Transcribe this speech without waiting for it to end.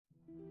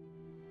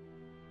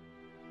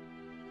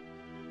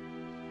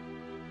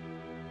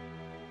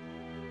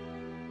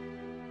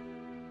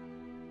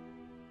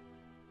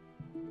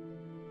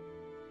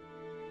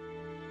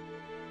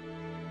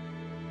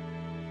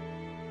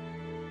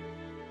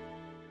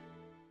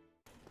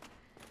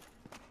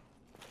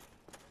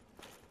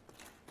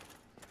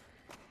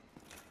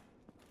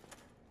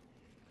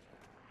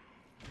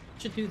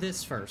Should do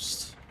this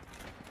first.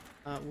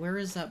 Where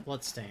is that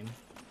bloodstain?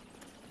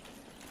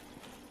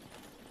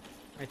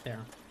 Right there.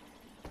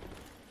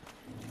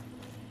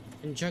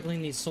 Been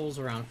juggling these souls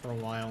around for a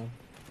while.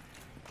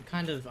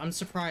 I'm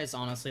surprised,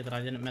 honestly, that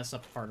I didn't mess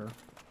up harder.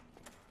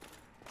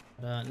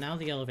 But, now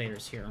the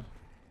elevator's here.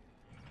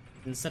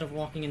 Instead of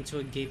walking into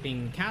a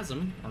gaping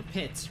chasm, or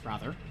pit,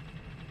 rather,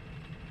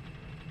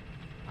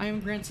 I am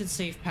granted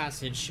safe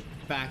passage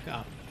back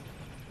up.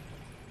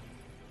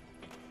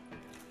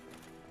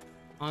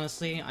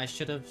 Honestly, I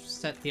should have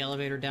set the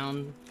elevator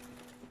down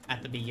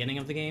at the beginning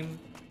of the game.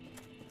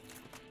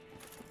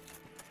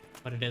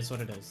 But it is what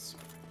it is.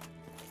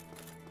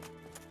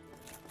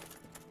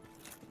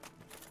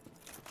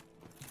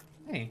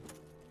 Hey,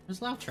 there's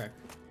Lautrec.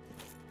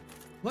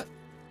 What?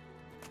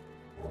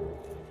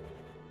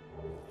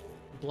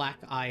 Black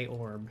eye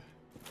orb.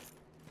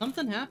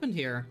 Something happened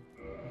here.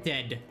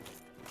 Dead.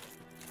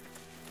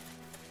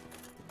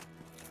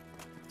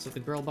 So the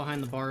girl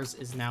behind the bars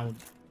is now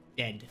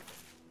dead.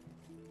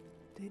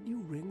 Did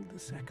you ring the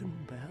second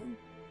bell?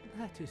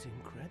 That is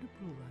incredible,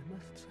 I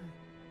must say.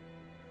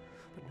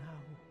 But now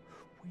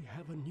we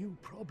have a new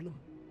problem.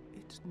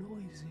 It's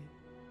noisy,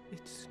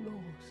 it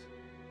snores,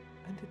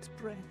 and its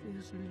breath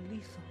is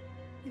lethal.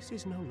 This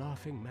is no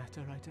laughing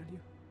matter, I tell you.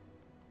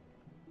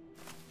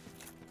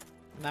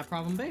 That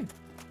problem be?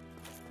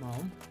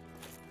 Well.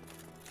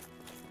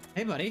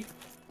 Hey, buddy.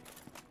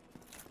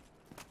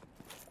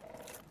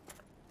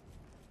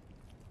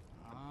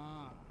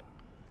 Ah,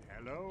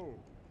 hello.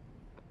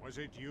 Was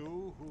it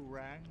you who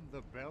rang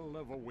the bell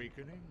of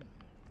awakening?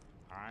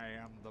 I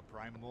am the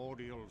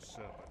primordial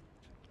servant,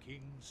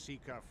 King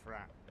Seeker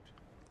Frapt,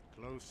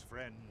 close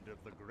friend of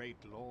the great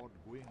Lord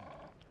Gwyn,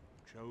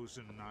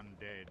 chosen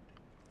undead,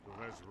 who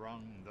has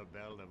rung the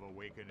bell of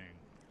awakening.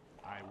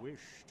 I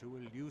wish to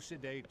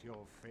elucidate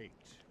your fate.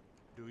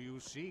 Do you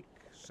seek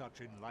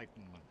such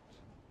enlightenment?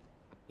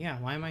 Yeah,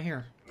 why am I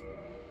here?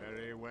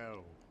 Very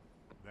well.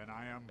 Then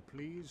I am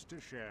pleased to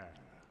share.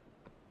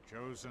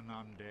 Chosen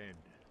undead,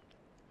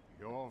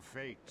 your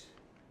fate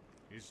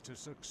is to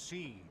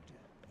succeed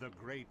the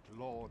great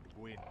Lord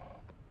Gwyn,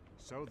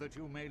 so that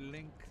you may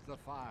link the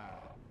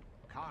fire,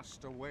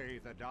 cast away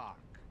the dark,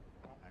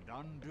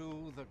 and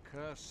undo the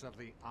curse of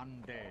the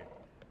undead.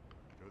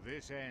 To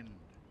this end,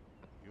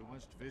 you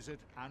must visit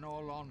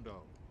Anor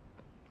Londo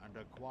and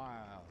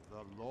acquire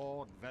the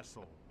Lord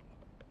Vessel.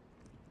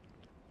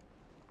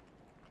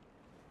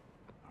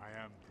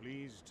 I am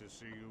pleased to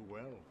see you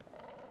well.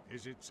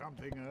 Is it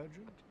something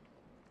urgent?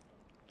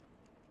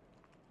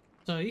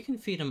 So you can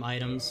feed him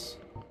items.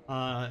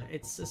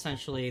 It's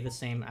essentially the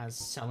same as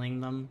selling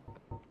them,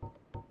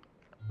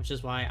 which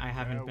is why I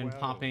haven't been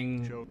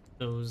popping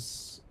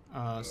those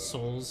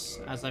souls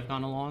as I've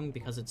gone along,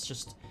 because it's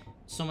just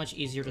so much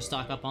easier to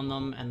stock up on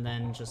them and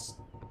then just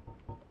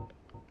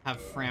have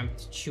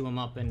Frampt chew them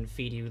up and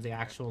feed you the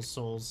actual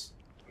souls.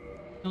 You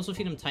can also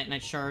feed him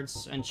Titanite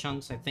shards and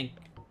chunks. I think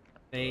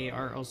they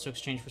are also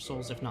exchanged for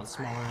souls, if not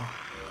smaller.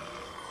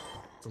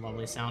 It's a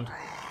lovely sound.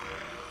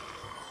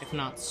 If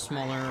not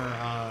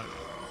smaller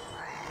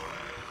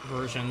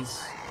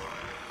versions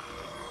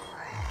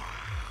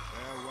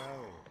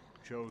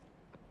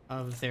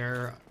of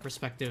their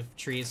respective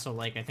trees. So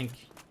like, I think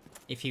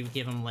if you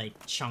give them like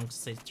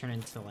chunks, they turn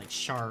into like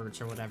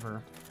shards or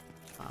whatever.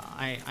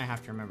 I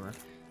have to remember.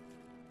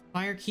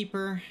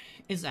 Firekeeper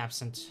is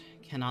absent.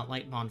 Cannot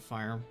light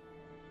bonfire.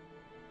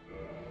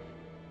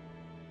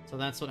 So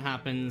that's what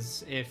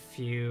happens if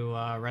you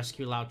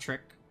rescue Lautrec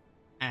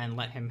and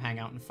let him hang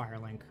out in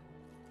Firelink.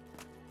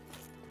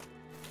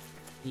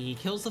 He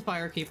kills the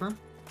Firekeeper,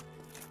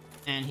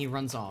 and he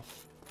runs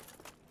off.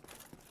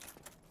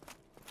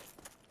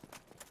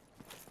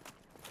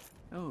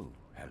 Oh,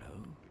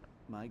 hello.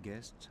 My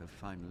guests have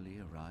finally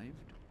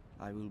arrived.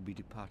 I will be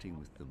departing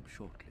with them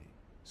shortly.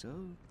 So,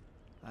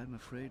 I'm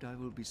afraid I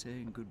will be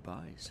saying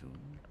goodbye soon.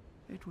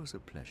 It was a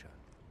pleasure.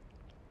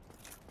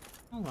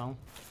 Oh well.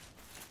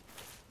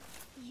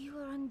 You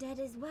are undead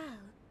as well.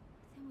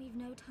 Then we've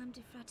no time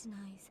to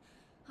fraternize.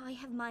 I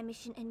have my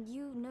mission and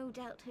you no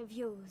doubt have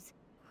yours.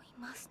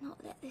 We must not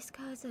let this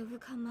curse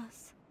overcome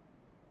us.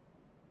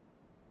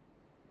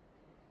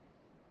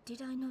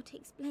 Did I not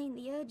explain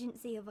the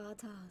urgency of our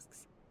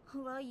tasks?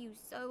 Or are you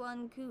so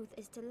uncouth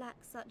as to lack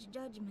such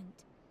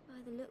judgment?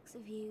 By the looks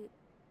of you,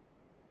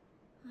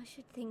 I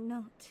should think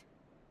not.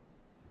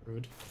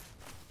 Rude.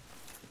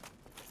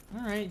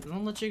 Alright,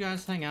 I'll let you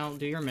guys hang out,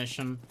 do your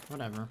mission,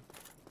 whatever.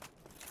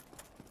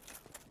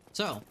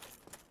 So,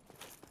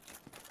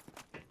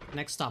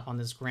 next stop on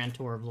this grand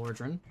tour of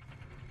Lordran.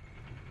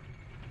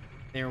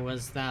 There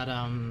was that,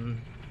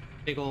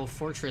 big old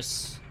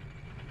fortress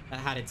that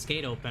had its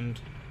gate opened.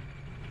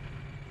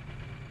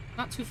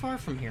 Not too far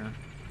from here.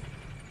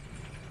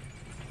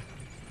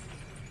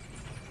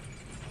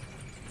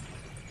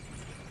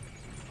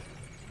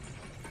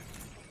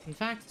 In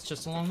fact, it's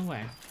just along the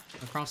way.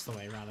 Across the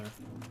way, rather.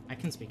 I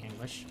can speak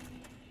English.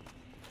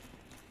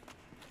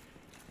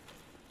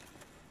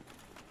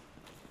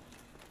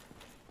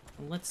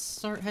 Let's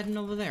start heading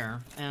over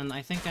there. And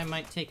I think I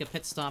might take a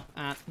pit stop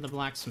at the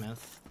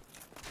blacksmith.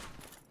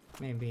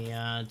 Maybe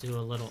do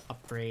a little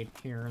upgrade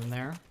here and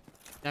there.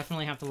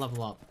 Definitely have to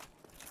level up.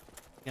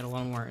 Get a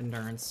little more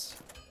endurance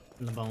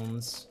in the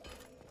bones.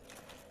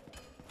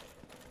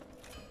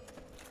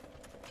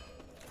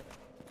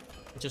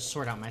 Just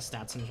sort out my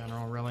stats in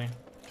general, really.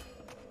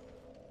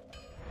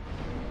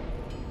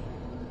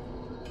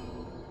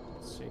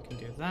 So you can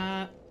do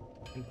that,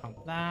 you can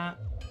pump that,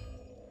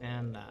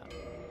 and that.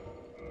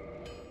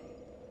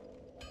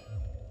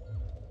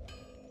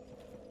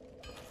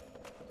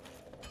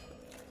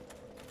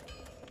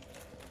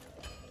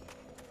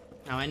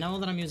 Now I know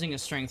that I'm using a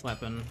strength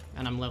weapon,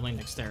 and I'm leveling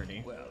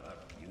dexterity. Well,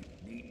 you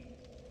need...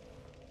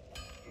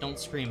 Don't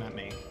scream at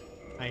me.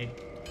 I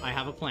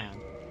have a plan.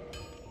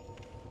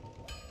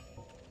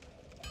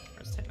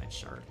 Where's Titanite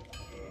Shard?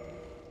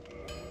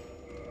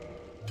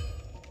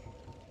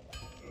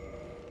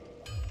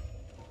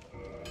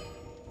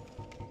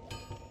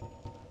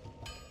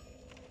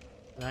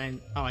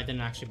 Oh, I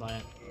didn't actually buy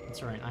it.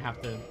 That's right, I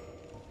have to...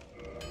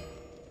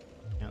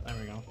 Yeah, there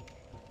we go.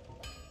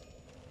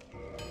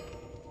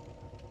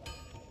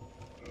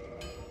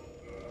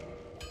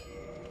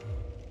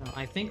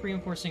 I think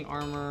reinforcing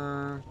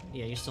armor...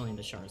 Yeah, you still need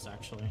the shards,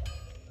 actually.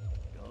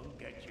 Don't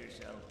get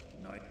yourself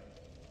nut.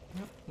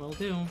 Yep, will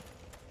do.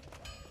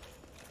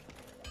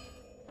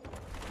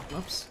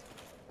 Whoops.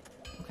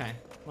 Okay.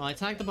 Well, I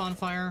tagged the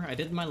bonfire. I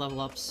did my level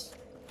ups.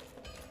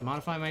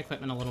 Modify my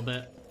equipment a little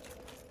bit.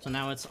 So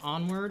now it's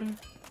onward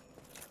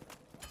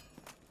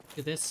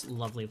to this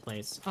lovely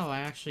place. Oh, I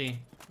actually...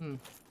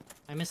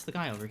 I missed the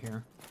guy over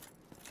here.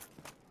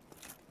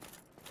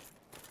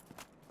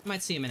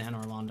 Might see him in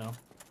Anor Londo.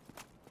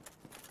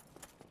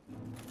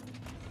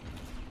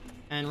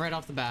 And right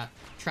off the bat,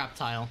 trap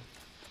tile.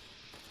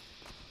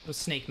 Those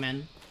snake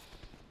men.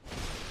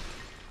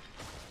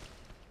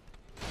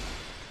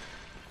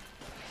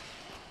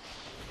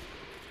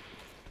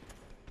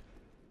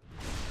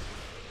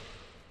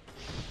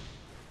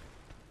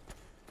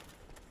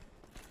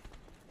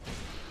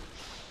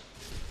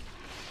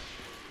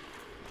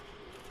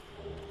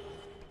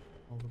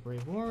 All the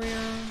brave warrior.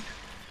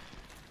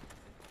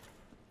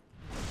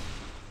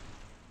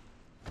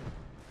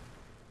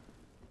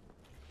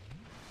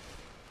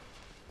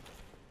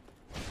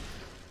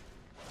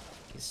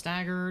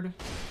 Staggered.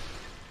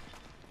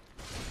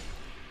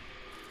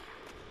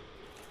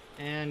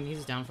 And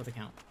he's down for the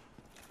count.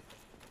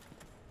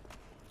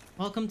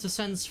 Welcome to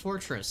Sen's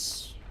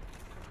Fortress.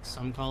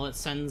 Some call it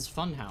Sen's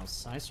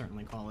Funhouse. I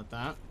certainly call it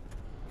that.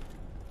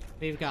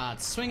 We've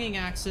got swinging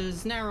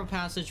axes, narrow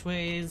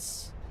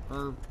passageways,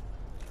 or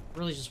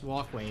really just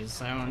walkways.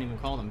 I don't even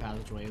call them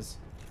passageways.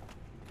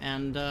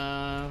 And,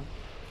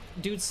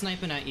 dudes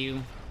sniping at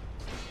you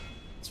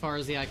as far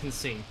as the eye can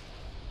see.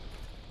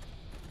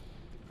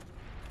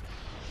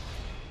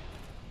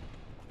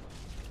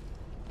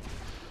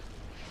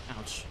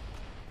 Ouch.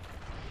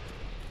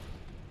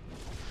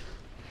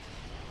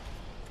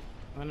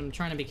 And I'm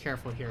trying to be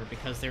careful here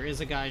because there is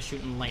a guy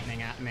shooting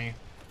lightning at me.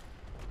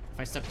 If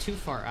I step too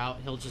far out,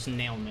 he'll just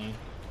nail me.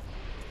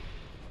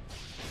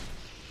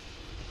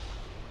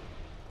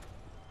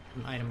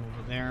 An item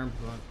over there,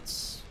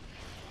 but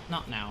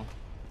not now.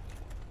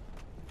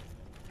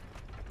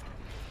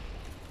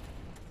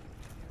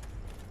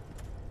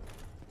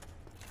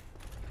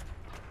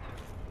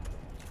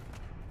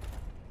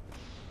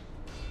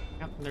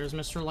 Yep, there's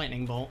Mr.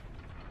 Lightning Bolt.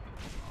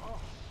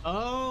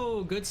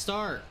 Oh, good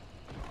start.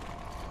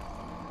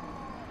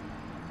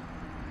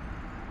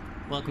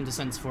 Welcome to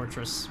Sen's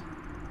Fortress.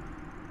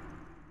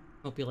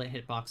 Hope you like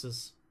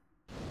hitboxes.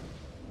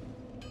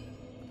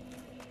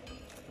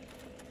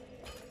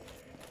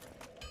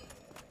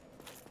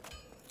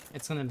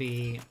 It's gonna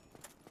be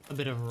a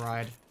bit of a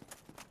ride,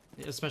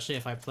 especially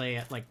if I play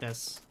it like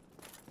this.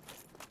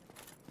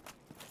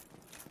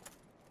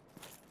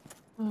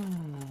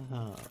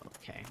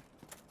 Okay.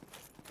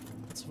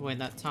 Let's avoid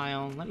that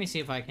tile. Let me see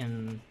if I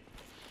can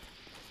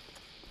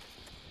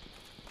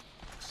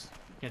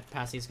get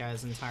past these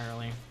guys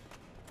entirely.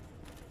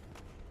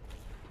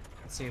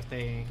 Let's see if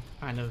they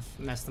kind of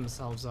mess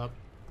themselves up.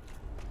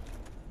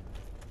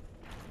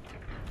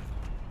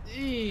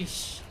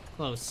 Eesh.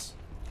 Close.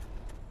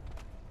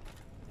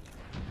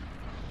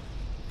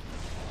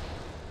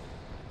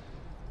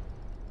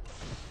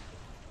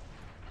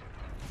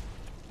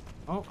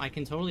 Oh, I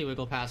can totally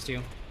wiggle past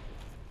you.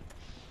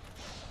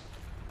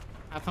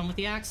 Have fun with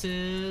the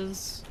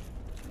axes.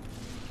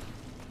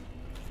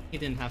 He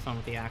didn't have fun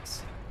with the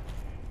axe.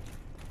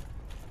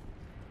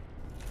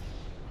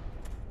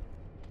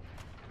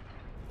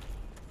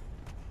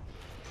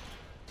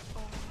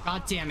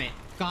 God damn it.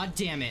 God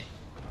damn it.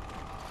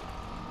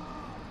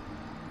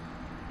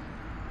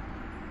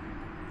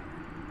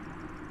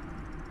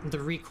 The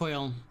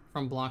recoil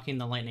from blocking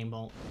the lightning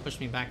bolt pushed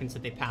me back into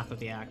the path of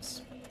the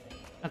axe.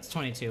 That's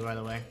 22, by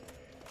the way.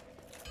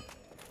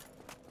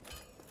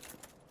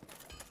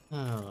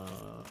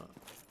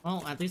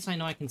 Well, at least I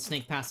know I can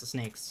snake past the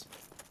snakes.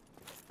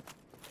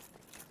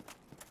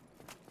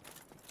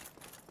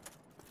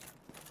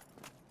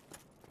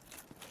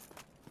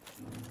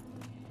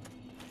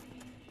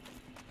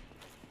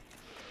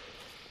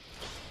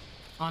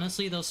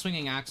 Honestly, those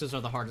swinging axes are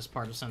the hardest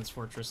part of Sense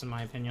Fortress, in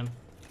my opinion.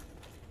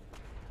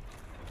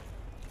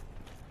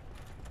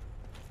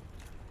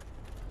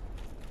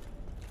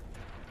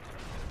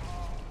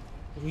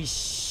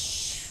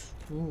 Weesh.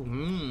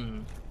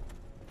 Ooh,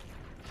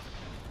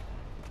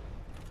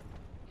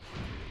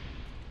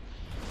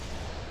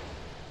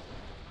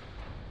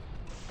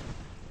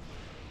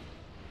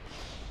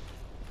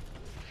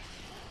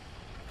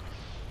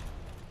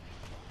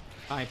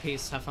 Bye,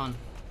 peace, have fun.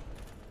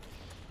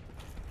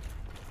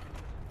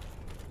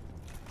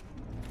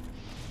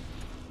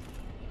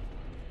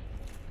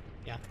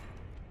 Yeah.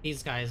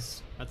 These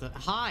guys are the—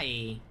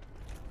 Hi!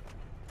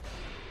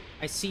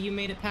 I see you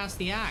made it past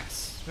the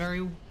axe.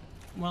 Very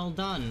well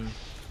done.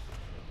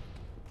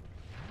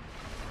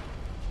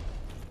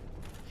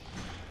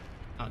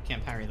 Oh,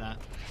 can't parry that.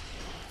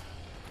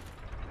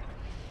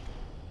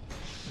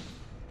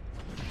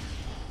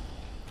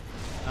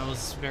 That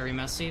was very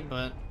messy,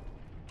 but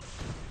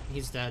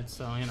he's dead,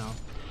 so, you know.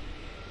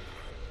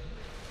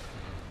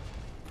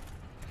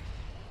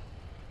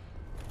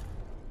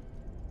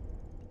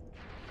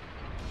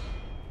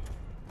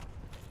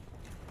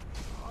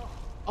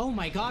 Oh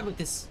my god, with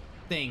this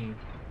thing.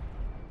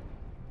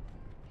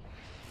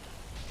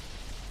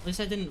 At least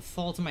I didn't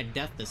fall to my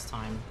death this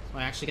time, so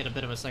I actually get a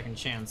bit of a second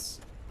chance.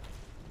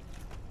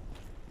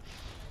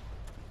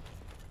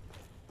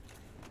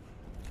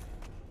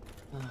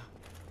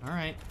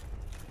 Alright.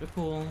 You're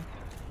cool.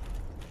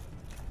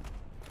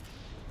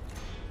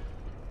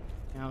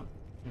 Yep.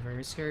 You're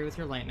very scary with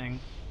your lightning.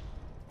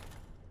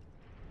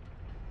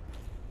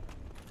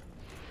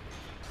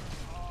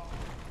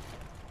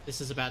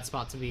 This is a bad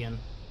spot to be in.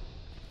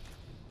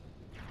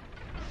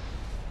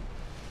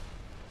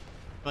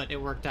 But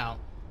it worked out.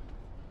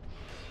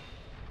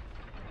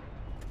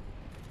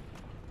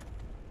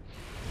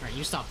 Alright,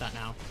 you stop that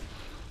now.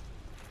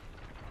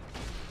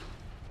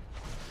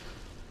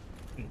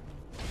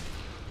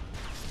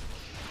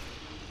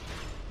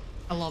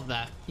 I love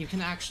that. You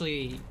can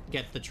actually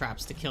get the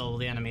traps to kill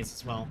the enemies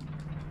as well.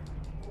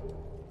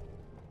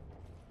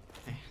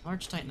 Okay,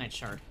 large titanite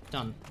shard.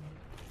 Done.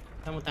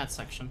 Done with that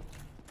section.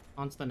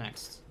 On to the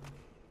next.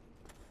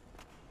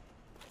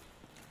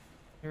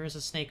 There is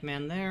a snake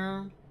man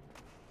there.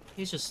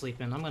 He's just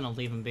sleeping. I'm gonna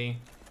leave him be.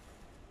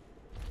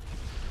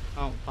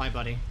 Oh, bye,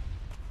 buddy.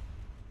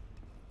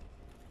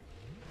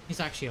 He's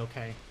actually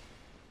okay.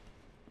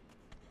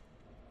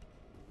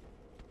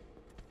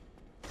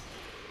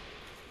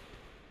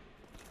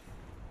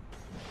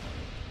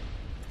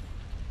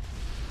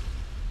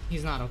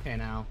 He's not okay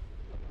now.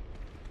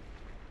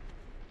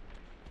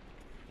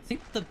 I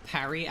think the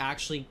parry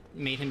actually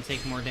made him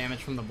take more damage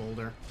from the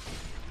boulder.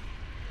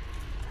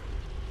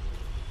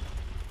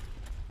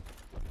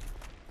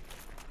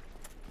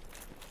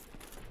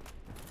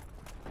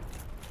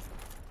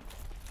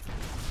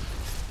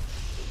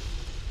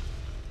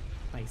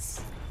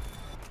 Nice.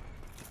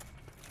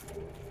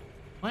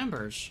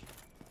 Lamberge.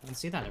 I don't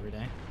see that every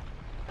day.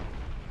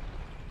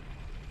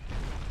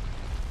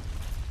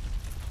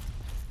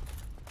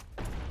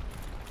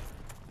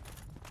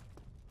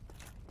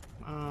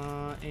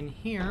 In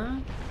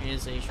here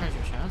is a treasure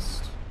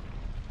chest.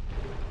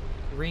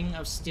 Ring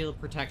of Steel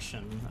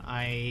Protection.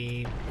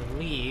 I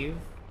believe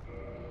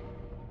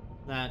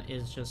that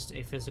is just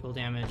a physical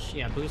damage.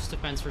 Yeah, boost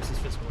defense versus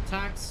physical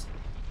attacks.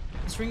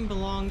 This ring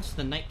belonged to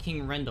the Night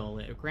King Rendell.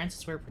 It grants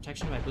its wearer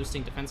protection by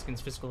boosting defense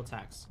against physical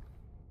attacks.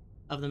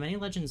 Of the many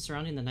legends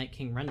surrounding the Night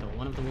King Rendell,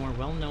 one of the more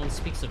well-known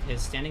speaks of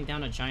his standing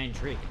down a giant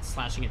drake and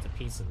slashing it to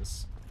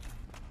pieces.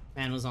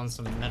 Man was on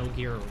some Metal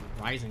Gear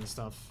Rising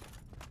stuff.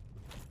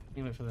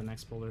 Wait for the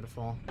next boulder to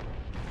fall.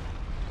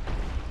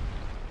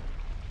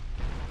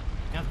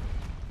 Yep.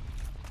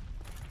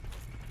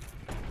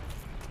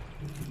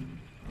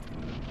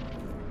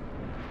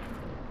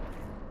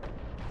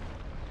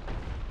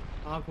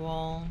 Fog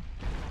wall.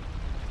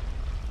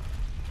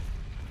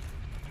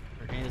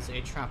 There is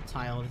a trap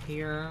tile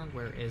here.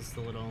 Where is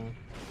the little...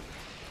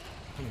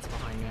 I think it's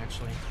behind me,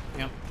 actually.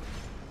 Yep.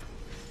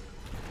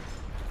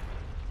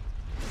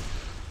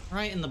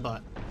 Right in the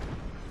butt.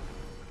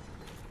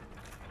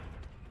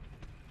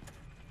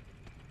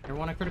 Ever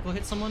want to critical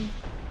hit someone?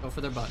 Go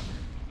for their butt.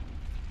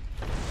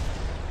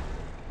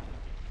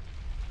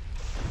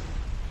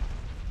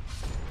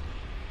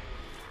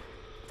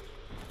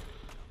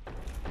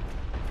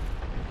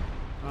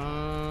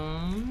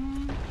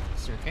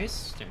 Staircase?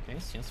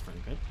 Staircase, yes, very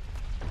good.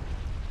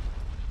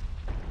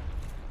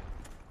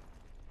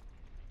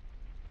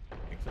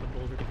 Wait for the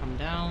boulder to come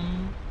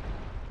down.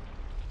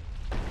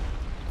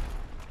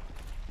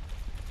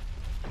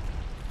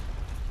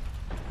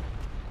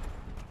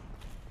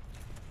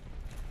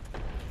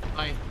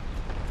 Alright,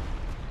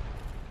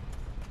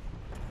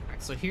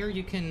 so here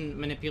you can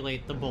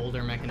manipulate the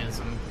boulder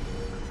mechanism.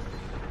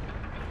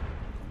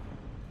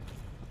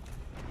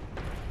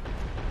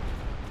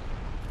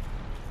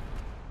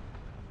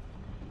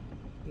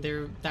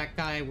 That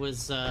guy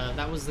was,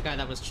 that was the guy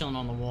that was chilling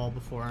on the wall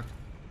before. I'm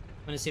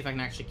gonna see if I can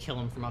actually kill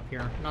him from up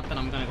here. Not that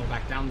I'm gonna go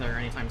back down there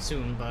anytime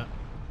soon, but...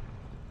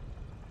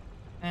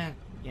 yeah,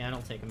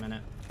 it'll take a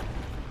minute.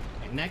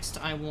 Okay,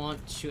 next I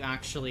want to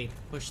actually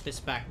push this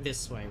back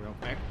this way real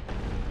quick.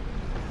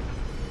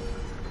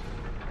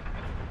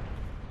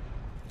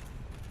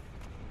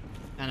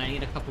 And I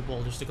need a couple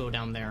boulders to go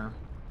down there.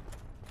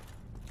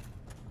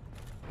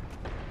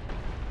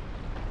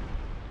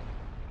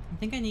 I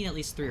think I need at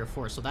least 3 or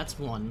 4, so that's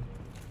 1.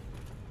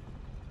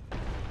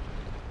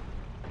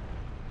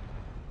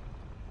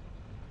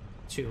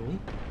 Two.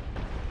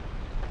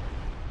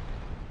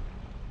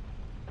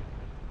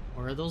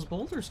 Where are those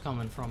boulders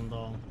coming from,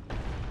 though?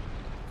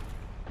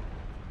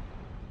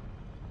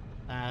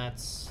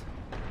 That's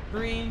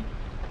 3.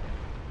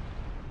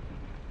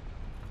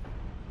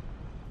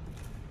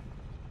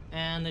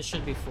 And this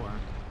should be 4.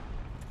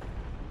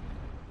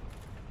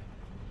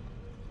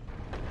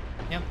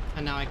 Yep,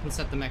 and now I can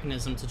set the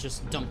mechanism to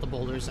just dump the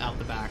boulders out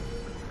the back.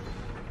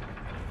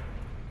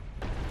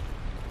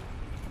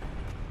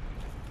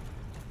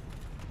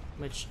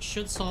 Which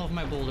should solve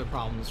my boulder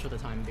problems for the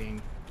time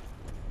being.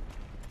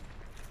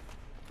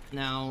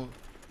 Now,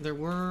 there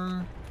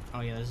were...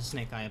 Oh yeah, there's a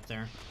snake eye up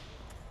there.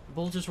 The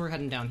boulders were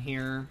heading down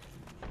here.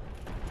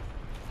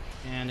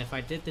 And if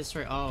I did this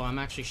right... Oh, I'm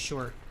actually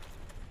short.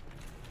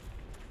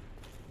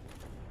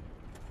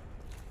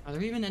 Are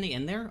there even any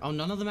in there? Oh,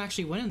 none of them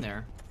actually went in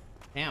there.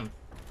 Damn.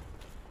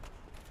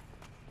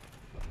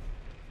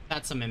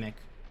 That's a mimic.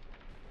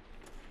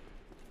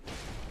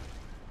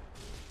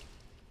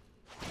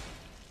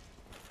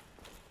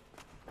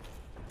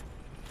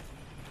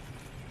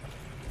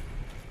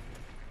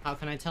 How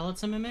can I tell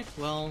it's a mimic?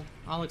 Well,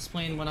 I'll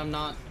explain when I'm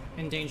not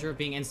in danger of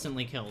being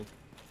instantly killed.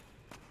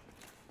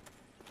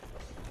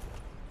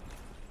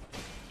 I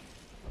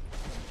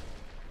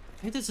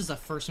think this is the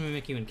first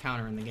mimic you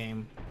encounter in the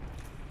game.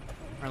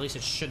 Or at least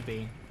it should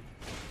be.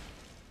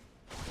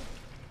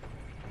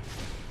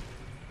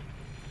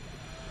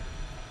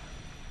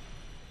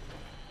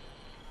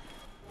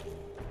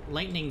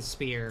 Lightning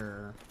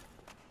spear.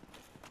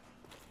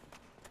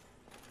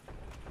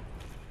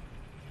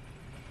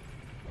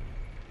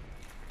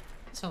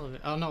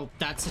 Oh no,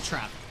 that's a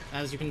trap,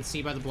 as you can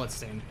see by the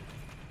bloodstain.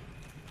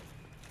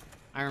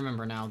 I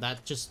remember now,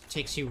 that just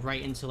takes you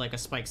right into like a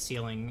spiked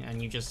ceiling,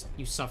 and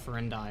you suffer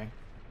and die.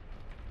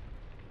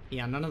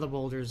 Yeah, none of the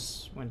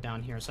boulders went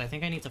down here, so I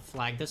think I need to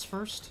flag this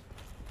first.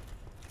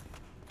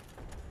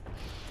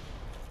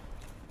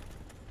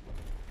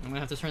 I'm gonna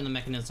have to turn the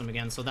mechanism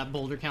again, so that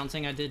boulder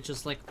counting I did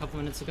just like a couple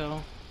minutes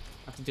ago,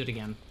 I have to do it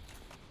again.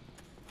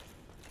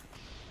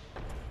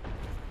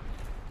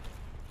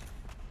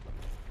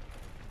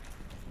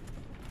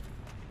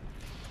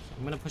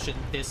 I'm gonna push it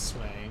this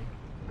way.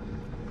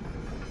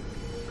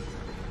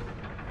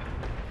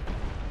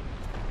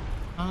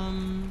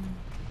 I'm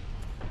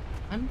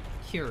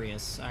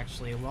curious,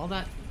 actually.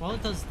 While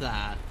it does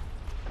that...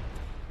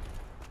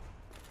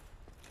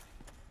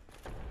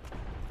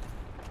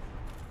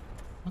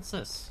 What's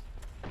this?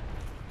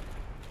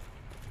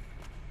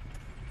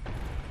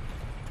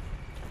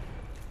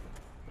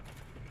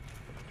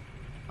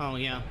 Oh,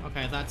 yeah.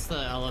 Okay, that's the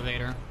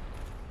elevator.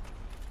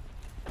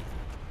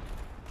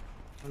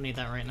 Don't need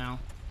that right now.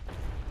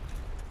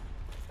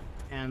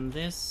 And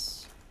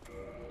this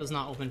does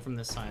not open from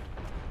this side.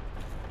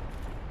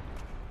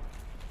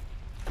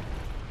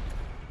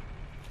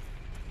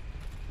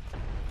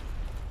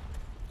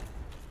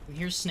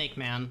 Here's Snake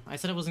Man. I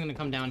said I wasn't gonna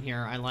come down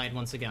here. I lied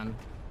once again.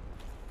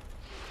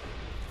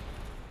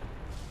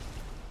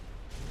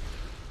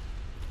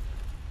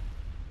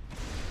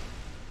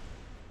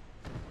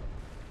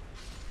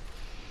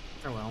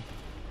 Farewell.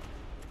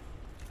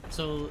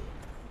 So,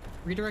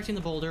 redirecting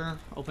the boulder,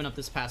 open up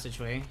this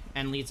passageway,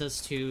 and leads us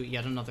to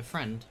yet another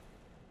friend.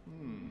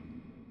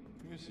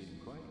 You seem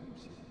quite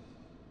lucid.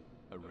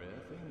 A rare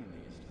thing in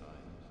these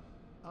times.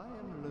 I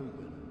am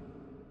Logan.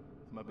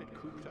 I'm a bit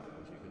cooped up,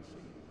 as you can see.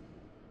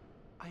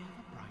 I have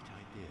a bright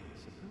idea.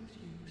 Suppose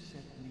you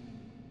set me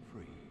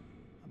free.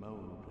 I'm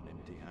old and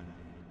empty-handed,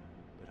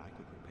 but I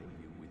could repay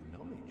you with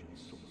knowledge and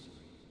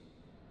sorcery.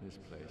 This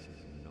place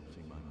is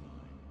melting my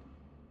mind.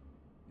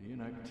 The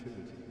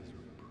inactivity is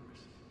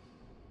repressive.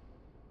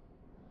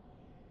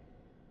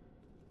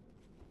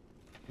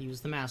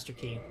 Use the master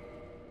key.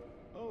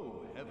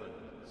 Oh,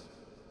 heavens.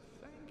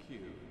 Thank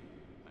you.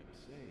 I'm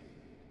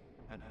saved.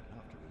 And I'd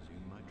love to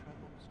resume my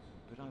travels.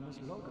 But I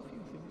must log a few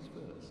things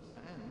first,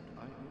 and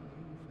I owe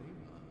you a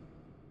favor.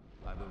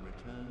 I will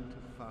return to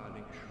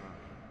Firelink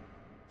Shrine.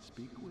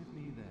 Speak with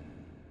me there,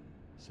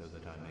 so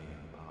that I may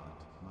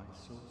impart my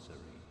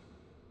sorcery.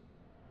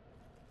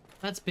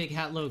 That's Big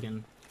Hat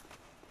Logan.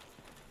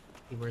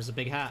 He wears a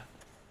big hat.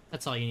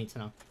 That's all you need to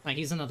know. Like,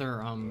 he's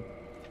another,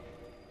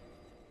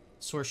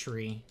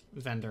 sorcery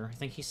vendor. I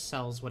think he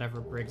sells whatever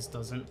Briggs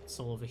doesn't.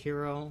 Soul of a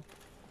Hero.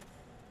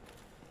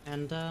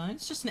 And,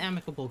 he's just an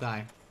amicable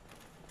guy.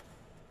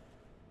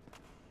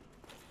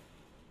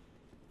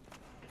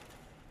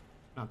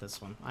 Not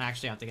this one. I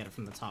actually have to get it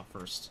from the top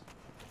first.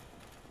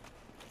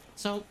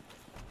 So,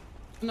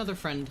 another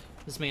friend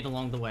is made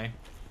along the way.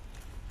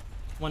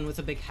 One with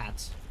a big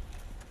hat.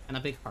 And a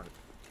big heart.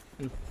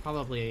 And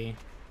probably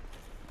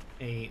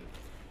a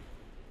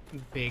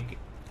big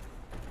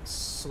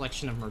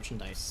selection of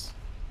merchandise.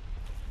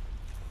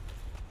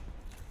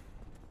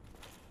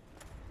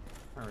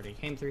 Already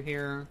came through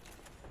here.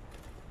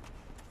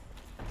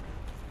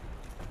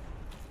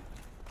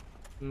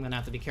 I'm gonna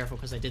have to be careful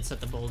because I did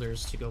set the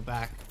boulders to go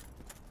back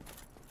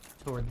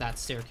toward that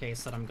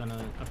staircase that I'm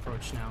gonna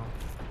approach now.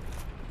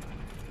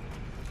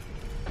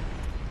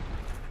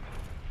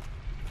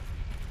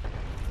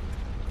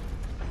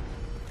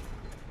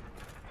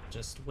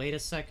 Just wait a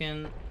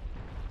second.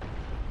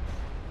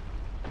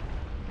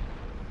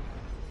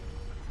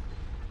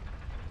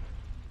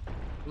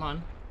 Come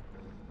on.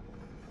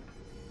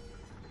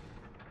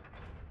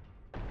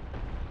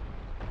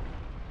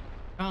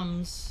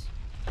 Comes.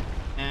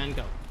 And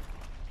go.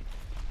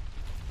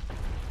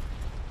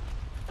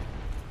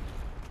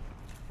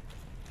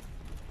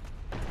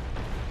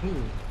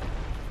 Ooh.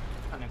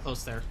 Kinda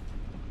close there.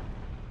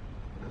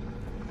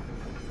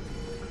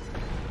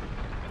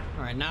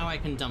 Alright, now I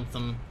can dump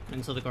them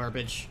into the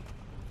garbage.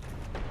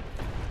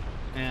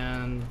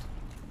 And...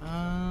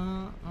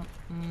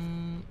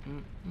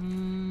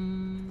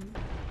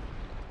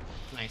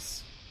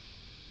 Nice.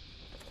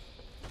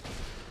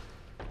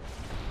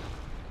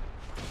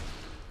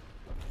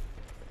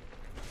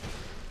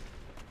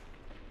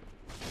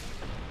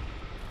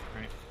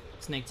 Alright.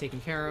 Snake taken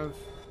care of.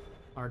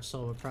 Large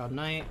soul of a proud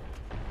knight.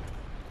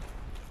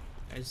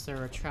 Is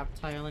there a trap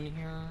tile in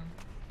here?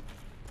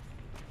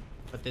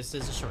 But this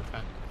is a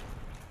shortcut.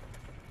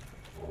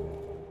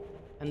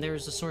 And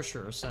there's a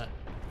sorcerer set.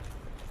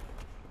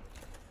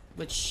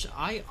 Which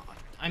I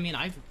mean,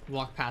 I've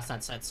walked past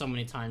that set so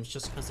many times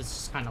just because it's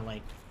just kind of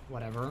like,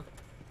 whatever.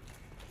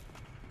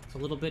 It's a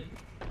little bit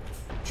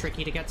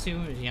tricky to get to.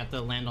 You have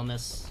to land on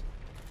this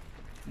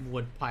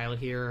wood pile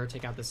here,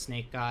 take out the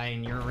snake guy,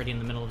 and you're already in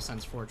the middle of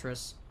Sense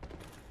Fortress.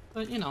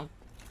 But, you know,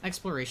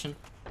 exploration.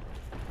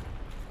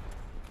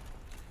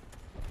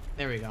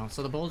 There we go.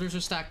 So the boulders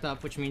are stacked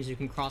up, which means you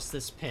can cross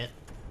this pit.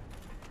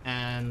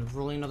 And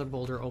rolling another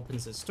boulder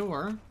opens this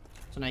door.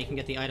 So now you can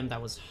get the item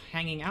that was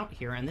hanging out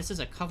here, and this is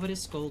a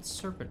covetous gold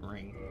serpent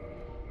ring.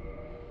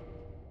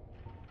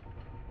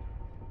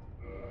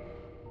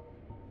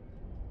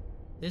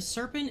 This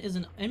serpent is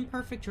an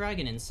imperfect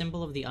dragon and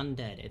symbol of the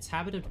undead. Its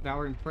habit of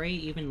devouring prey,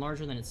 even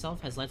larger than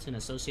itself, has led to an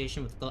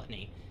association with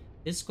gluttony.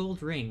 This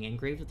gold ring,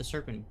 engraved with the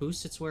serpent,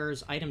 boosts its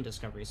wearer's item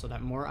discovery so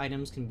that more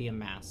items can be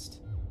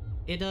amassed.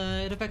 It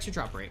affects your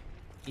drop rate.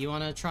 You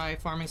want to try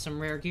farming some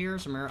rare gear,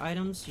 some rare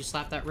items, you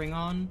slap that ring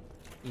on,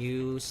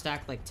 you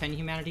stack like 10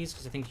 humanities,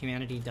 because I think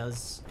humanity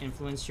does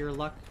influence your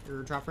luck,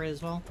 your drop rate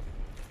as well,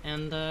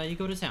 and you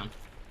go to town.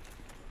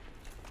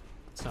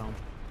 So,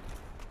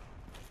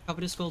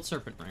 covetous gold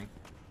serpent ring.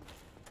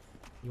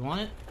 You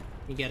want it?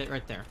 You get it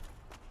right there.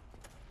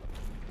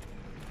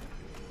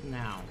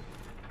 Now.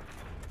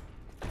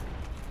 I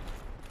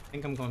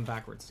think I'm going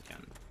backwards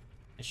again.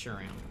 I sure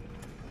am.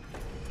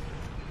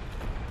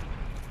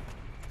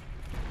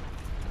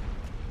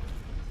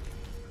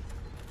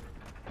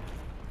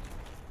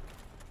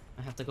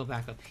 I have to go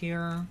back up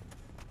here.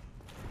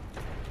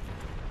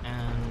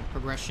 And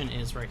progression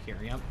is right here,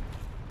 yep.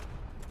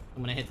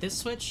 I'm gonna hit this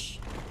switch.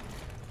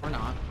 Or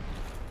not.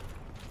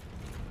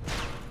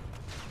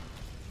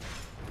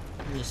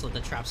 And just let the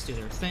traps do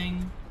their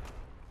thing.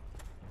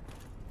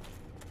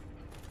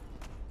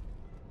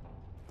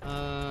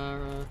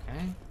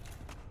 Okay.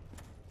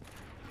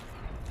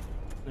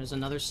 There's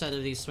another set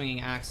of these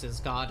swinging axes.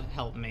 God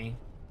help me.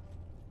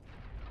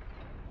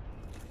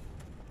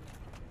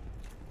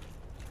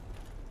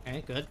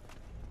 Okay, good.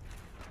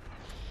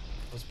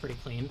 That was pretty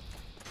clean.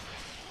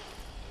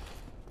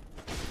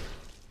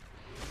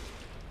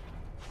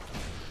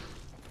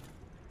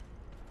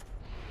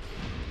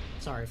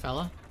 Sorry,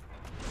 fella.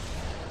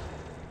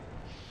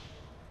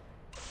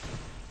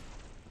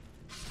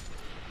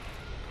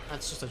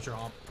 That's just a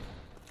drop.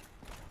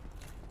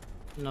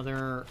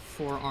 Another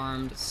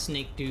four-armed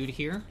snake dude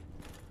here.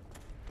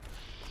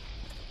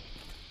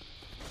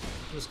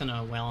 I'm just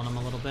gonna wail on him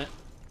a little bit.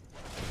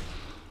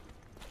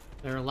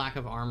 Their lack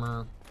of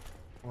armor,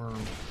 or,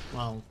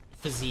 well,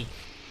 physique,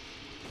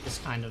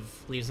 just kind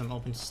of leaves them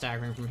open to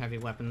staggering from heavy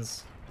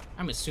weapons.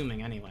 I'm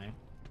assuming, anyway.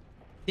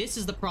 This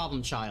is the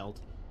problem, child.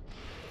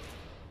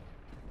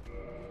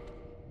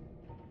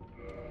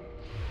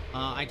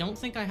 I don't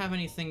think I have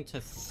anything to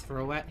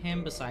throw at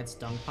him besides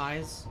dung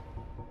pies.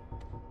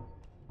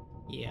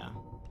 Yeah.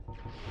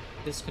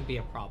 This could be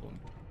a problem.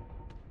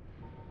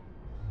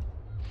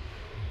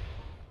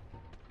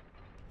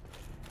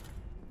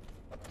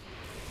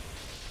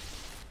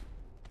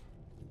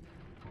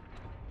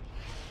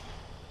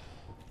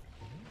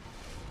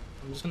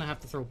 I'm just gonna have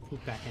to throw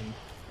poop at him.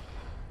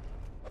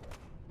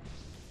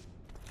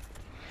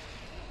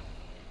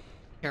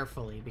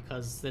 Carefully,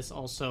 because this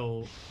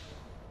also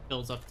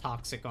builds up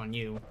toxic on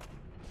you.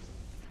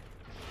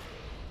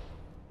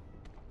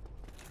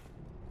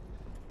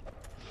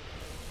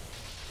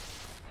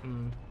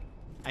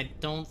 I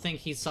don't think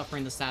he's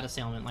suffering the status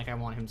ailment like I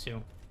want him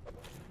to.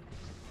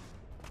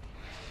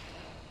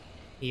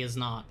 He is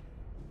not.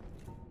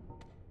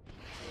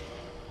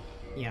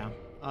 Yeah.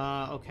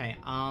 Okay.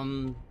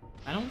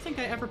 I don't think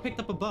I ever picked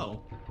up a bow.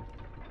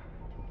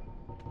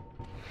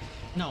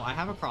 No, I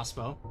have a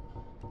crossbow.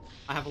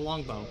 I have a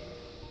longbow.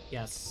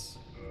 Yes.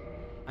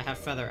 I have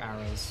feather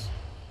arrows.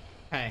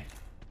 Okay.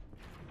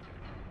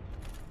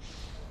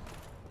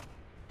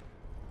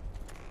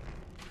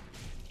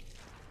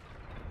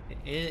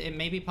 It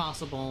may be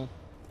possible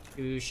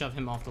to shove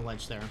him off the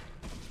ledge there.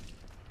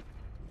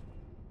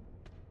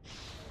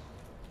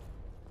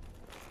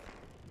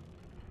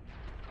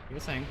 You were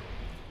saying?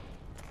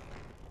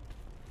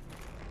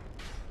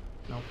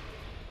 Nope.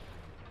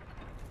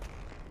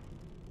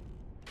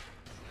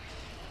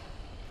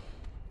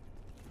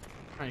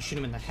 Trying to shoot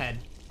him in the head.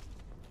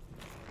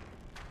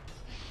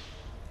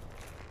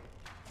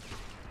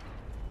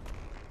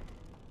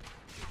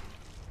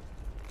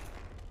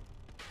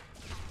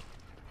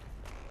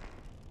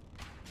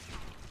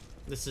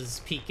 This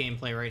is peak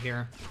gameplay right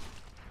here.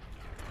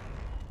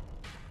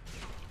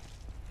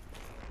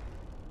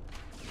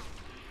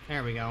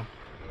 There we go.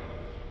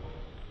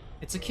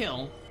 It's a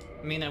kill.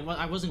 I mean,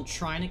 I wasn't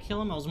trying to kill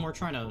him, I was more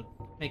trying to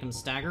make him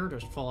staggered or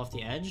fall off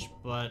the edge,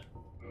 but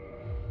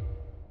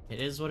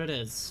it is what it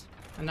is.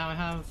 And now I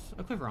have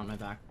a quiver on my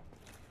back.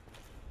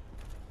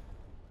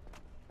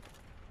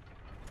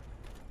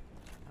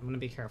 I'm gonna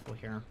be careful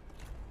here.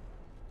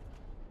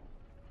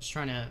 Just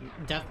trying to...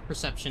 Depth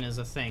perception is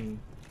a thing.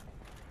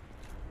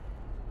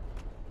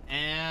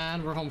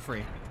 And we're home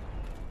free.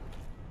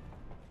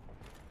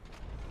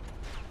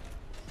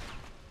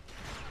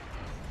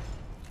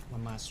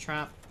 One last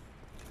trap.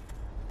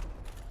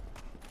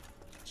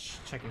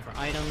 Checking for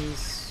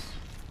items.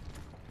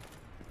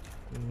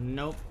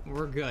 Nope,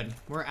 we're good.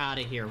 We're out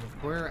of here.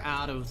 We're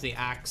out of the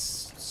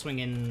axe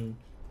swinging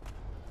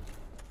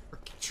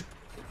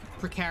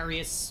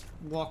precarious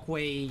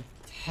walkway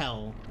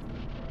hell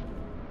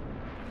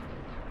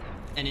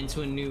and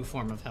into a new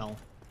form of hell.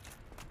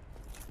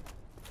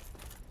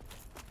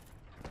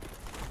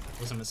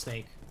 It was a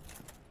mistake.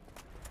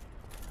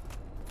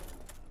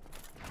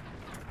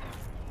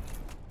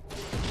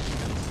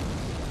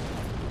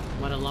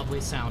 What a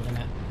lovely sound in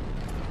it.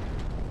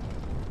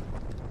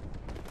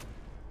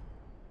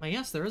 Well,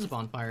 yes, there is a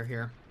bonfire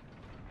here.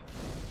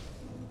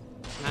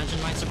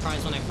 Imagine my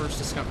surprise when I first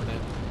discovered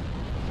it.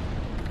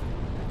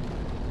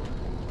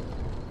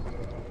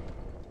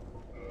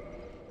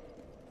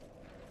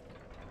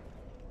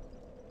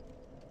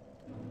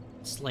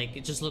 It's like,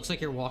 it just looks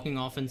like you're walking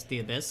off into the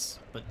abyss,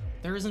 but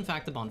there is in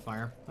fact a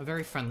bonfire. A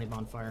very friendly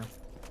bonfire.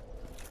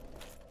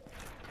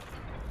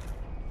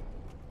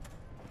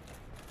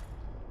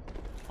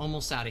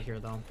 Almost out of here,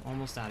 though.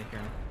 Almost out of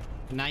here.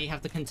 And now you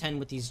have to contend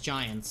with these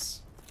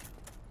giants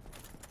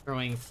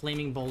throwing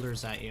flaming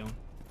boulders at you.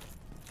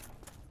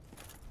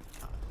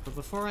 But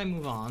before I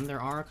move on,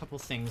 there are a couple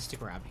things to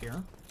grab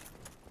here.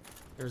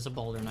 There's a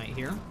boulder knight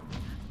here.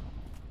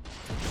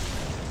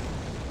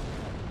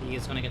 He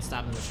is gonna get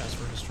stabbed in the chest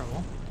for his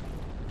trouble.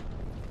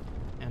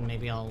 And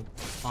maybe I'll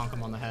bonk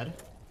him on the head.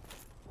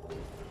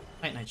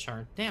 Tight knight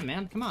shard. Damn,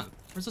 man, come on.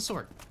 Where's the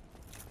sword?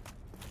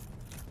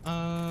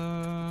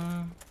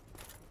 Another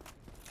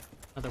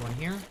one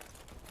here.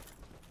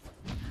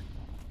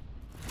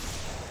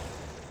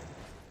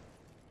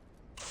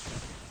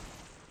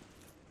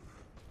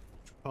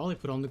 Probably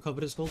put on the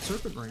covetous gold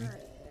serpent ring.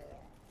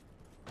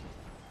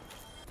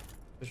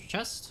 There's your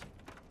chest.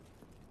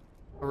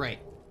 Alright.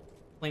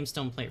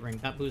 Flamestone plate ring.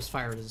 That boosts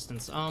fire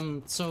resistance.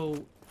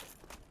 So...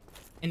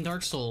 in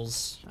Dark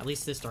Souls, at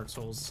least this Dark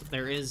Souls,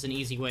 there is an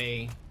easy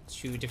way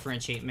to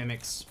differentiate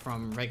mimics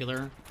from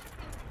regular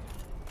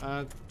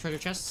treasure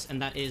chests,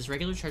 and that is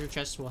regular treasure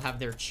chests will have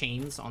their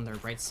chains on their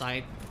right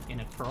side in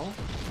a curl.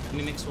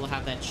 Mimics will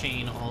have that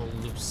chain all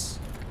loose.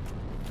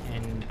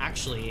 And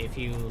actually, if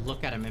you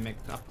look at a mimic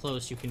up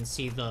close, you can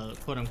see the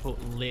quote-unquote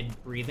lid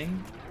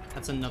breathing.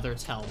 That's another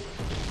tell.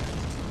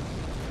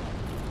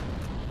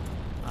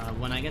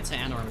 When I get to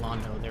Anor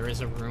Londo, there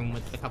is a room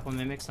with a couple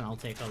mimics, and I'll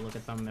take a look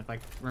at them if I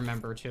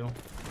remember to.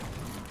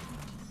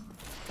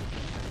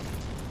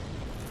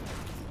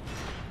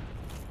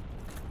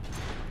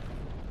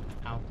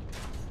 Ow.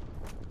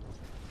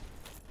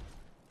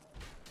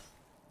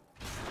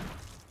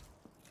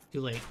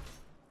 Too late.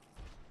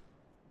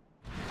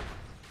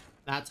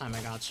 That time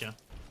I gotcha.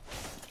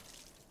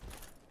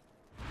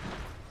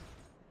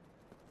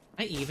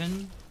 I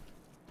even?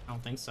 I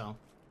don't think so.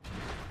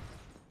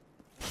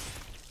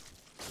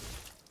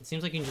 It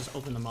seems like you can just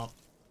open them up.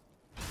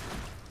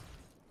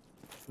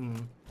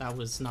 That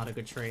was not a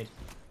good trade.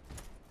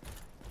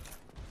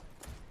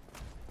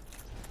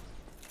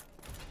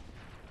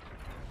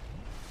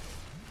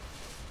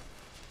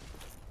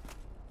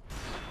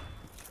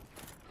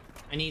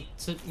 I need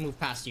to move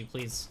past you,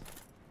 please.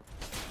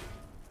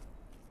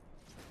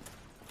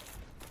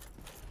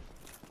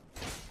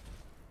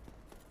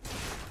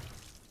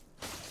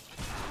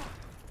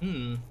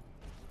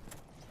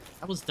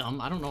 That was dumb.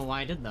 I don't know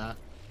why I did that.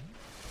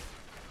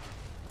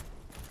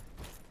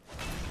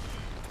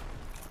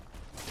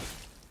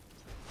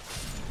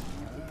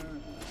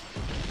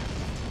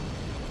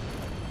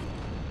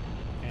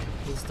 Okay,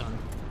 he's done.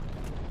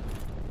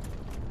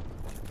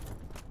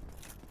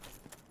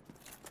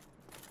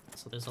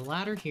 So there's a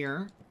ladder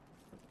here.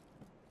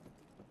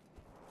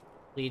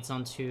 Leads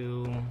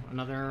onto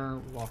another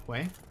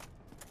walkway.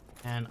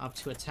 and up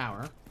to a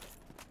tower.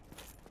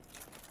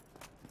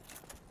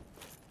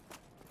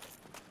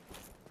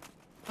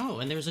 Oh,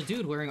 and there's a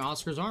dude wearing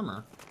Oscar's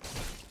armor.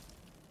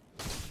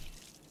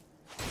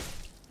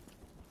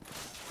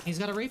 He's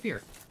got a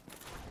rapier.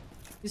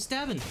 He's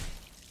stabbing.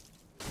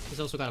 He's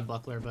also got a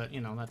buckler, but,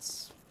 you know,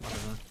 that's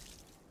whatever.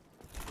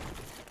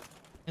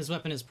 His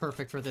weapon is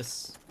perfect for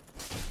this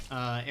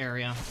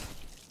area,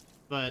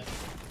 but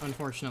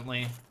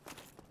unfortunately,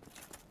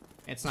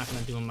 it's not going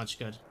to do him much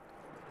good.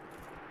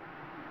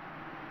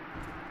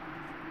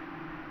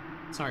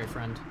 Sorry,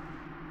 friend.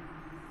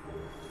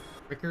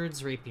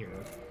 Rickard's rapier.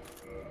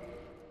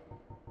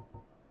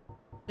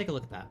 Take a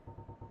look at that.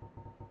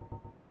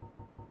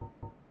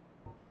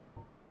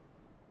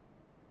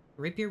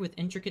 Rapier with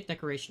intricate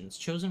decorations,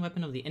 chosen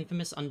weapon of the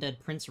infamous undead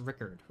Prince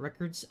Rickard.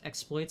 Rickard's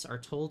exploits are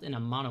told in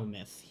a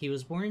monomyth. He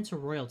was born into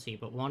royalty,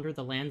 but wandered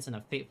the lands in a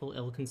fateful,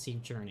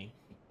 ill-conceived journey.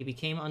 He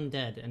became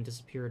undead and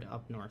disappeared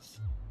up north.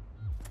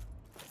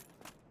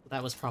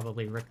 That was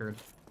probably Rickard.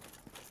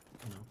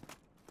 You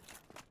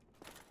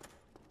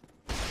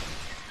know.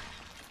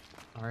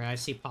 Alright, I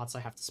see pots,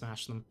 I have to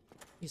smash them.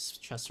 These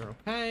chests are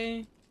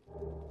okay.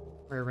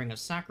 Rare Ring of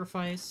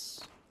Sacrifice.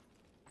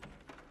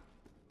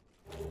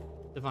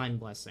 Divine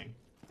Blessing.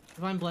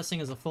 Divine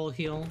Blessing is a full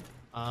heal.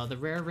 The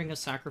Rare Ring of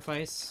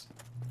Sacrifice.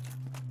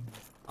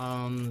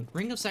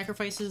 Ring of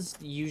Sacrifices,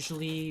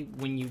 usually,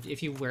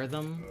 if you wear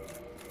them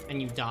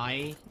and you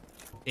die,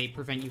 they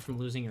prevent you from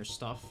losing your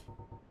stuff.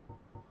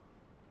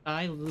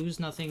 Die, lose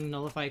nothing,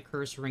 nullify,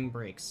 curse, ring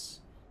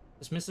breaks.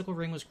 This mystical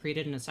ring was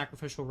created in a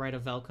sacrificial rite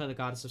of Velka, the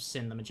goddess of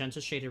sin. The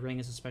magenta shaded ring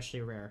is especially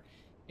rare.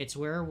 Its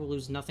wearer will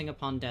lose nothing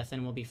upon death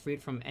and will be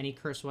freed from any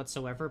curse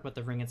whatsoever, but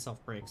the ring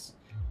itself breaks.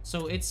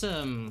 So it's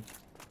a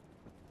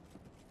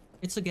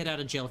get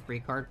out of jail free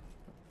card,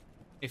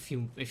 if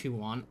you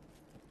want.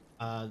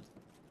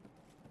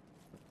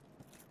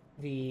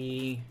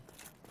 The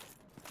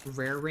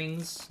rare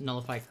rings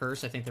nullify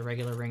curse. I think the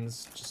regular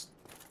rings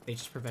they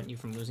just prevent you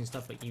from losing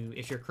stuff, but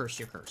if you're cursed,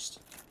 you're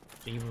cursed.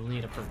 So you will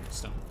need a permanent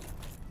stone.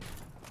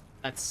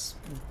 That's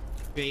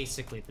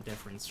basically the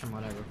difference from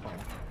what I recall.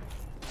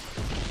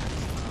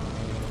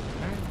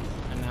 Okay,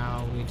 and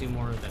now we do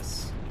more of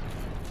this.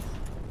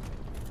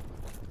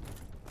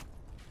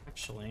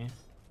 Actually,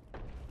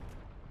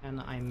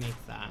 can I make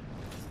that?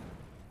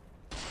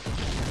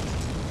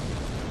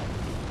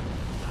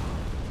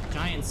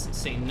 Giants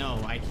say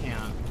no, I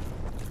can't.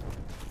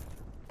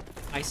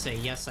 I say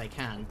yes, I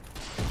can.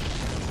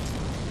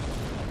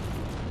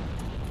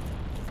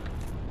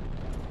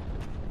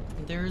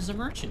 There's a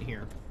merchant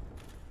here.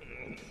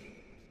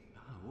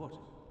 Ah, what?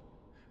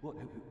 What?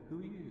 Who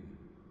are you?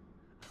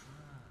 Ah,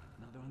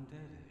 another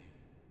undead.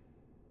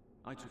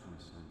 I took my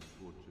son's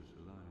fortress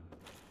alone,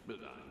 but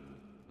I'm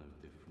no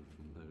different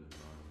from those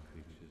vile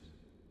creatures.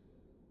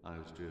 I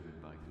was driven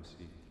by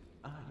conceit.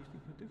 Ah, you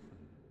think you're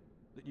different?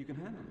 That you can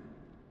handle it?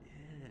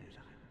 Yes,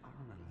 I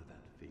remember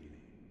that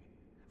feeling.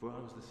 For I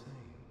was the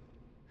same.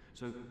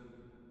 So,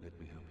 let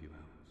me help you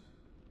out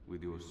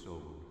with your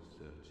soul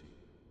searching.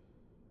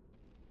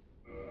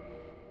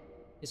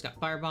 He's got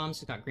fire bombs,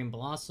 he's got green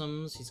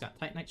blossoms, he's got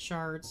titanite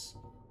shards.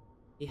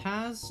 He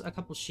has a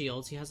couple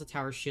shields. He has a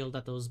tower shield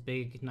that those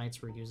big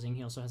knights were using.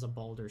 He also has a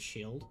boulder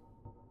shield.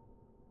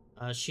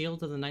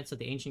 Shield of the Knights of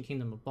the Ancient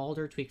Kingdom of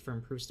Balder, tweaked for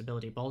improved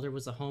stability. Balder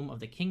was the home of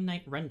the King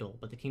Knight Rendel,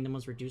 but the kingdom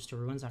was reduced to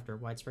ruins after a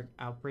widespread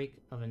outbreak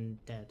of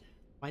undead.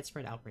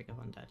 Widespread outbreak of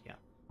undead,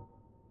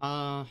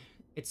 yeah.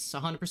 It's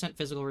 100%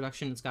 physical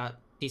reduction. It's got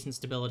decent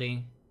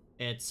stability.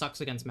 It sucks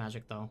against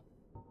magic, though.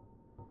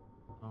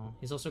 Oh,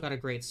 he's also got a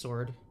great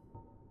sword.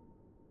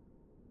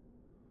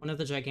 One of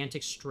the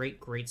gigantic straight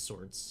great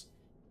swords.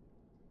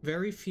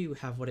 Very few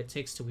have what it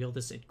takes to wield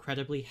this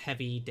incredibly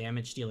heavy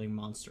damage-dealing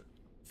monster.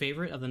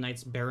 Favorite of the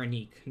knights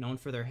Baronique, known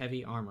for their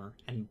heavy armor,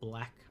 and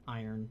black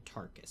iron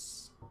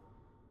Tarkus.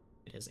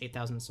 It is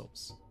 8,000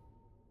 souls.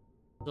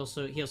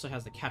 He also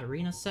has the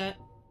Katarina set,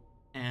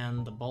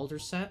 and the Balder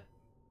set,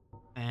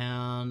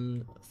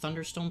 and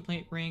Thunderstone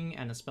plate ring,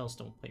 and a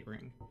Spellstone plate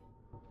ring.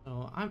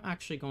 So I'm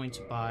actually going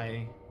to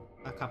buy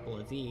a couple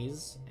of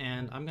these,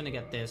 and I'm gonna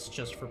get this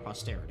just for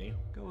posterity.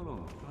 Go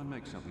along, try and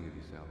make something of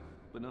yourself,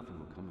 but nothing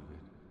will come of it.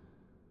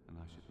 And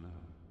I should know.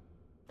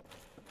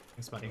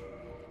 Thanks, buddy.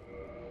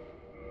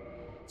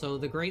 So,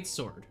 the Great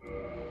Sword.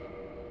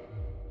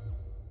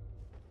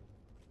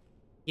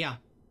 Yeah.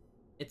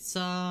 It's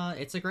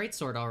a great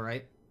sword,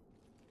 alright.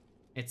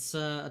 It's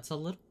a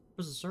little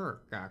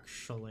berserk,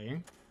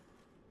 actually.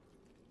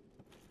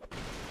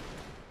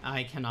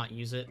 I cannot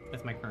use it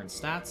with my current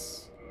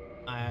stats.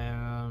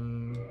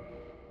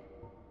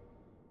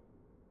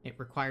 It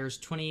requires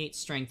 28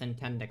 strength and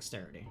 10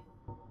 dexterity.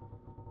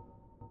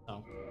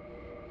 So,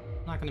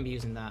 I'm not gonna be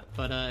using that.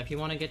 But if you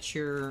want to get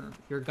your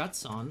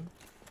guts on,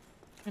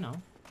 you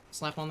know,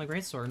 slap on the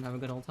greatsword and have a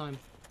good old time.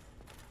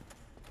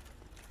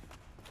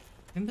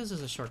 I think this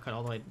is a shortcut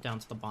all the way down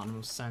to the bottom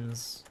of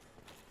Sen's.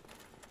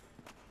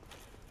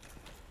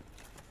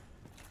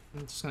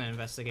 I'm just gonna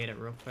investigate it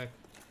real quick.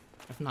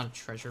 If not a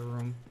treasure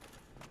room.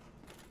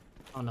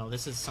 Oh no,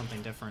 this is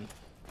something different.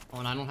 Oh,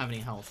 and I don't have any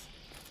health.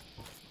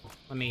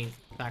 Let me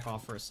back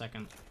off for a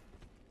second.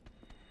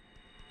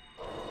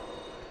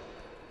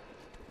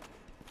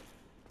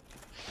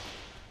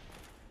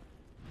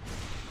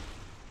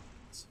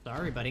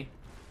 Sorry, buddy.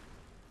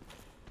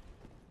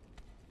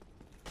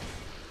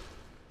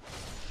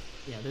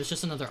 Yeah, there's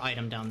just another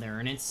item down there,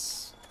 and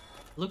it's...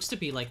 looks to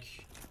be,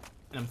 like,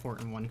 an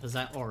important one, because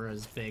that aura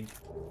is big.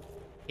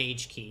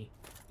 Age key.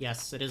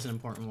 Yes, it is an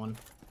important one.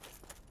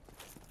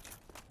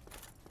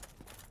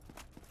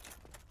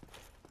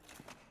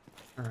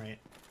 Alright.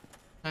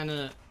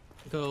 Kinda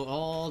go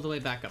all the way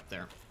back up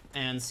there,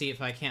 and see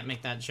if I can't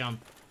make that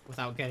jump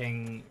without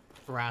getting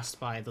harassed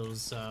by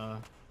those,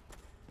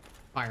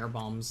 fire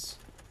bombs.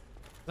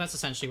 That's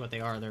essentially what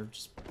they are, they're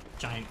just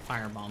giant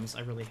fire bombs.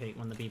 I really hate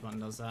when the B button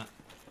does that.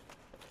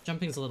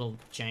 Jumping's a little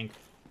jank,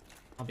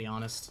 I'll be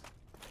honest.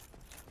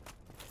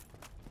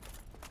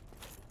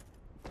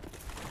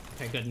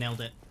 Okay, good,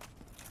 nailed it.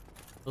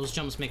 Those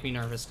jumps make me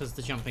nervous because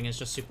the jumping is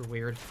just super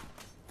weird.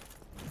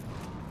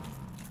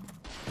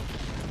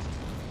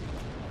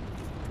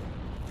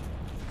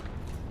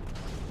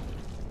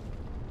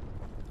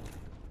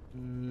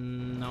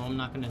 No, I'm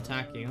not gonna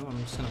attack you,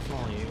 I'm just gonna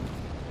follow you.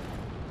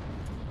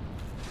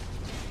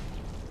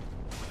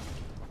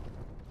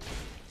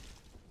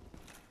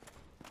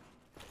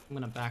 I'm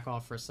gonna back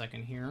off for a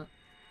second here.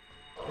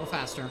 Go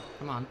faster,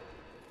 come on.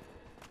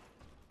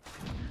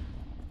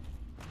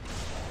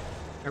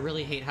 I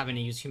really hate having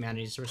to use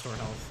humanities to restore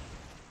health.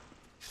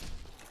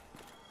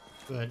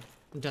 But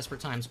desperate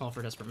times call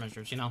for desperate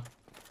measures, you know?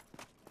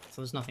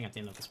 So there's nothing at the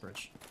end of this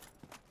bridge.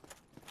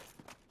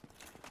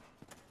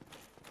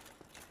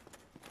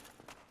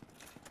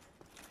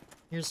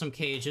 Here's some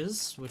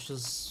cages, which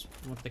is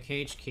what the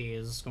cage key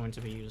is going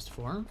to be used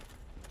for.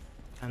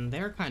 And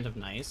they're kind of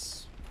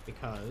nice,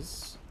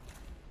 because...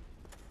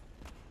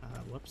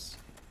 whoops.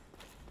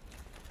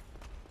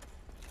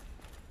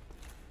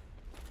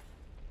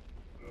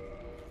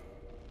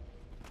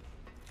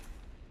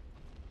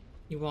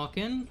 You walk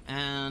in,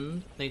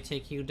 and they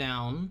take you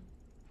down.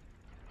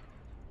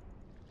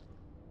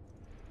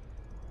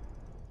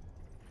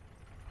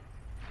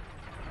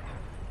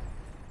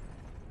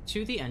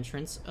 To the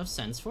entrance of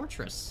Sen's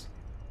Fortress.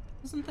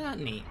 Isn't that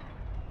neat?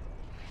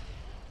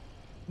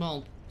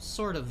 Well,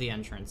 sort of the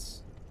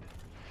entrance.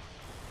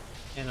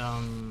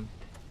 And,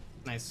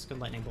 nice, good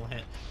lightning bolt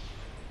hit.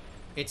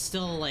 It's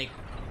still, like,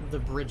 the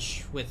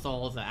bridge with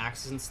all of the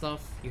axes and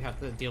stuff. You have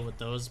to deal with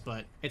those,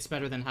 but it's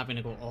better than having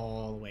to go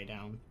all the way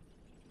down.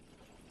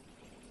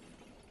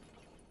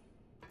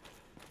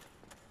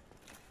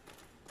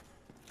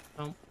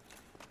 Oh.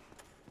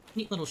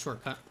 Neat little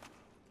shortcut.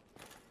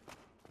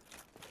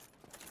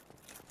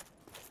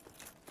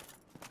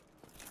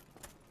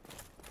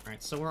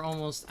 Alright, so we're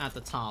almost at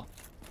the top.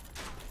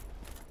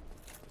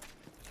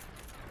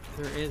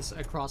 There is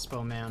a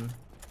crossbow man.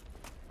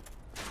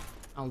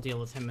 I'll deal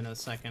with him in a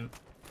second.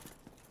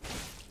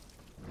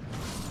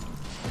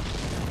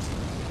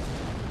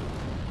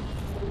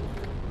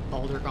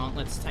 Boulder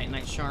gauntlets,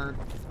 titanite shard.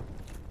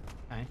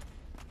 Okay.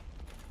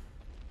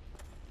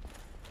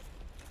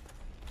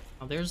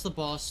 Now there's the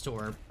boss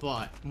door,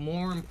 but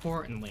more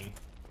importantly,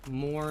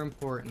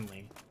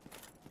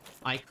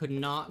 I could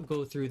not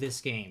go through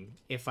this game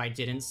if I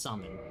didn't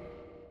summon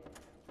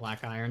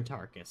Black Iron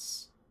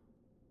Tarkus.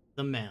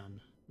 The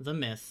man, the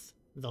myth,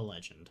 the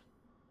legend.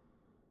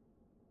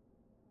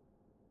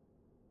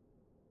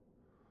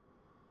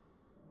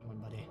 Come on,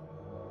 buddy.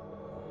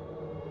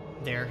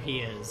 There he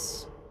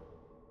is.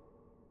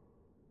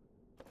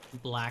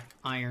 Black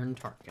Iron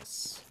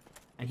Tarkus.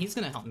 And he's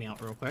gonna help me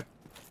out real quick.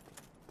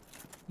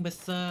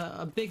 With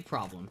a big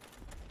problem.